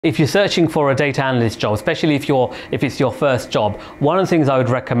If you're searching for a data analyst job, especially if it's your first job, one of the things I would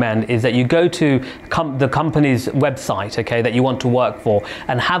recommend is that you go to the company's website, okay, that you want to work for,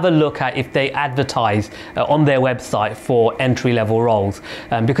 and have a look at if they advertise on their website for entry-level roles.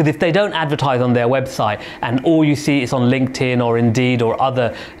 Because if they don't advertise on their website and all you see is on LinkedIn or Indeed or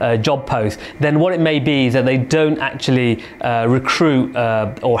other job posts, then what it may be is that they don't actually recruit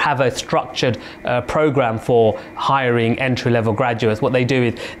or have a structured program for hiring entry-level graduates. What they do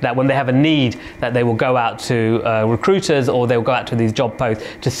is that when they have a need, that they will go out to recruiters, or they'll go out to these job posts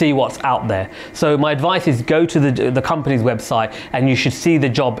to see what's out there. So my advice is go to the company's website, and you should see the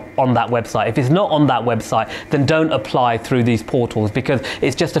job on that website. If it's not on that website, then don't apply through these portals, because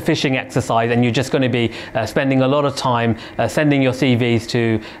it's just a phishing exercise, and you're just going to be spending a lot of time sending your CVs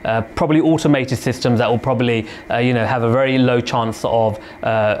to probably automated systems that will probably have a very low chance of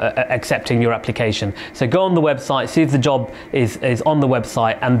accepting your application. So go on the website, see if the job is on the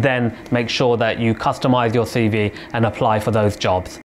website, and then make sure that you customize your CV and apply for those jobs.